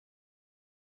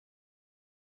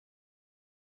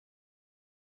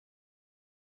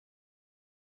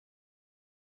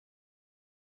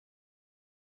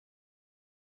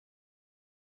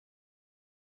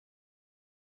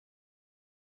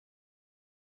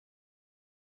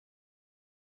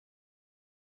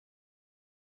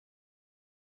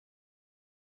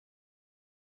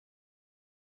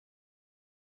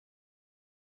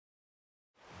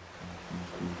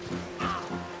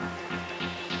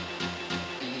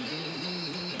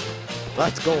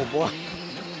Let's go, boy.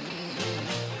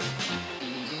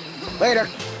 Later.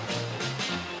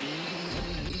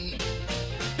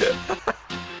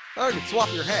 I can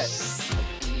swap your head.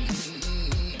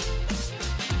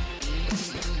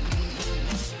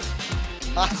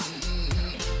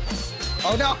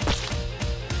 Oh no!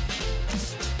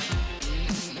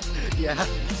 Yeah.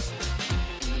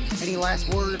 Any last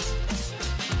words?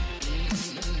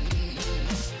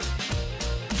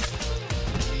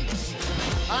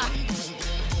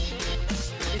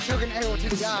 He took an arrow to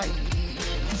the eye.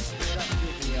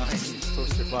 He's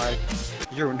supposed to survive.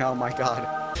 You're now my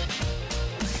god.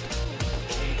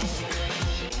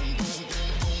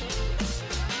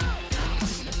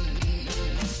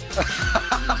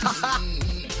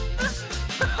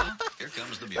 Here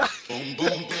comes the music. Boom, boom,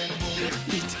 boom,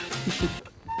 boom.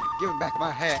 Give him back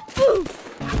my hat.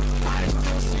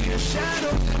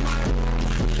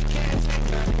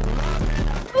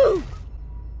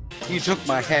 You took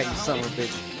my hat, you son of a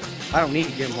bitch. I don't need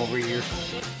to get him over here.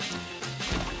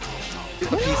 Get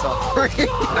the piece off.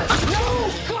 No!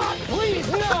 God,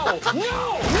 please, no! No!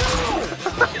 No!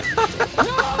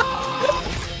 No!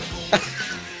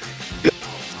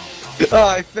 Oh,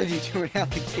 I fed you to an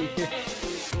alligator.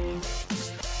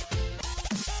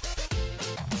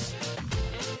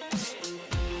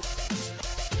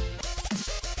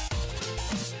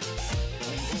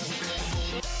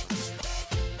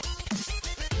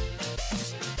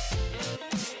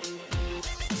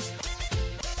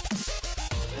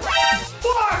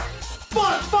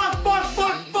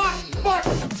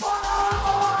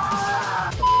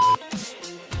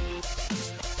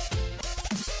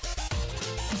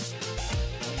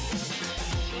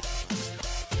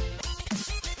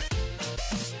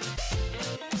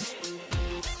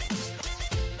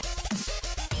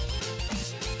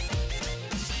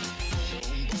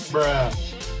 Bruh.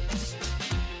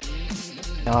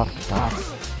 Oh, God.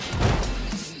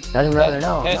 Doesn't rather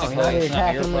know. No, you're Technically, not it's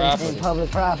not your attacking property. in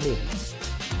public property.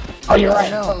 Oh, you're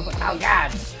right. No. Oh,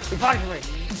 God. You punched me.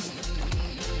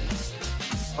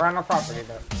 We're on our property,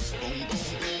 though.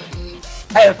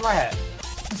 Hey, that's my hat.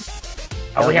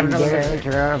 Oh, we have another dare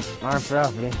visitor. enter our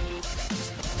property.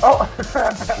 Oh!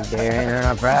 You dare enter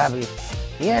our property.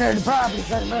 You entered the property,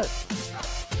 son of a...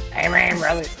 Hey, man,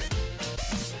 brother.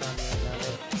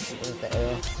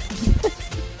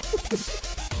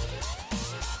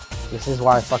 This is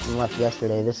why I fucking left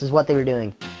yesterday. This is what they were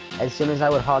doing. As soon as I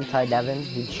would hog-tie Devin,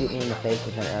 he'd shoot me in the face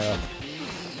with an arrow.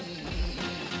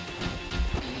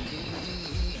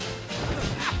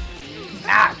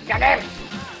 Ah, goddamn!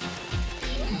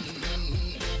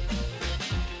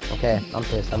 Okay, I'm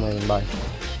pissed. I'm leaving. Bye.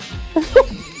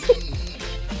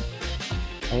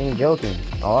 I ain't joking.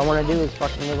 All I want to do is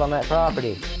fucking live on that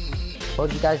property.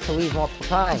 Told you guys to leave multiple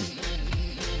times.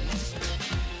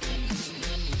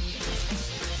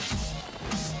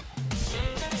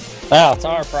 Wow, it's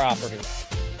our property.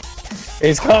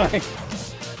 He's coming.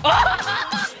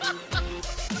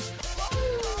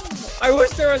 I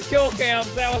wish there was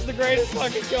Killcams. That was the greatest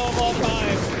fucking kill of all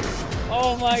time.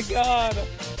 Oh my god.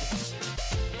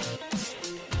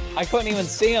 I couldn't even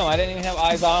see him. I didn't even have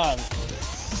eyes on.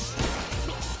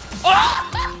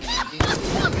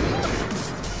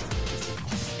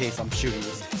 In case I'm shooting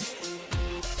this.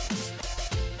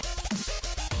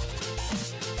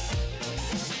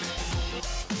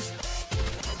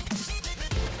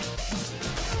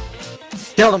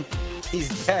 Killed him! He's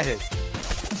dead!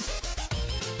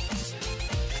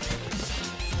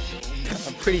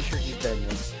 I'm pretty sure he's dead,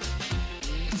 man.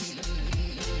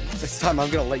 This time I'm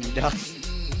gonna let you die.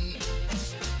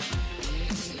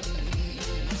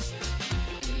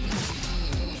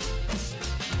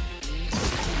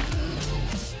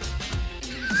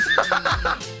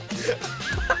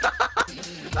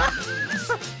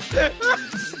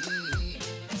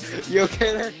 You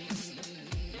okay there?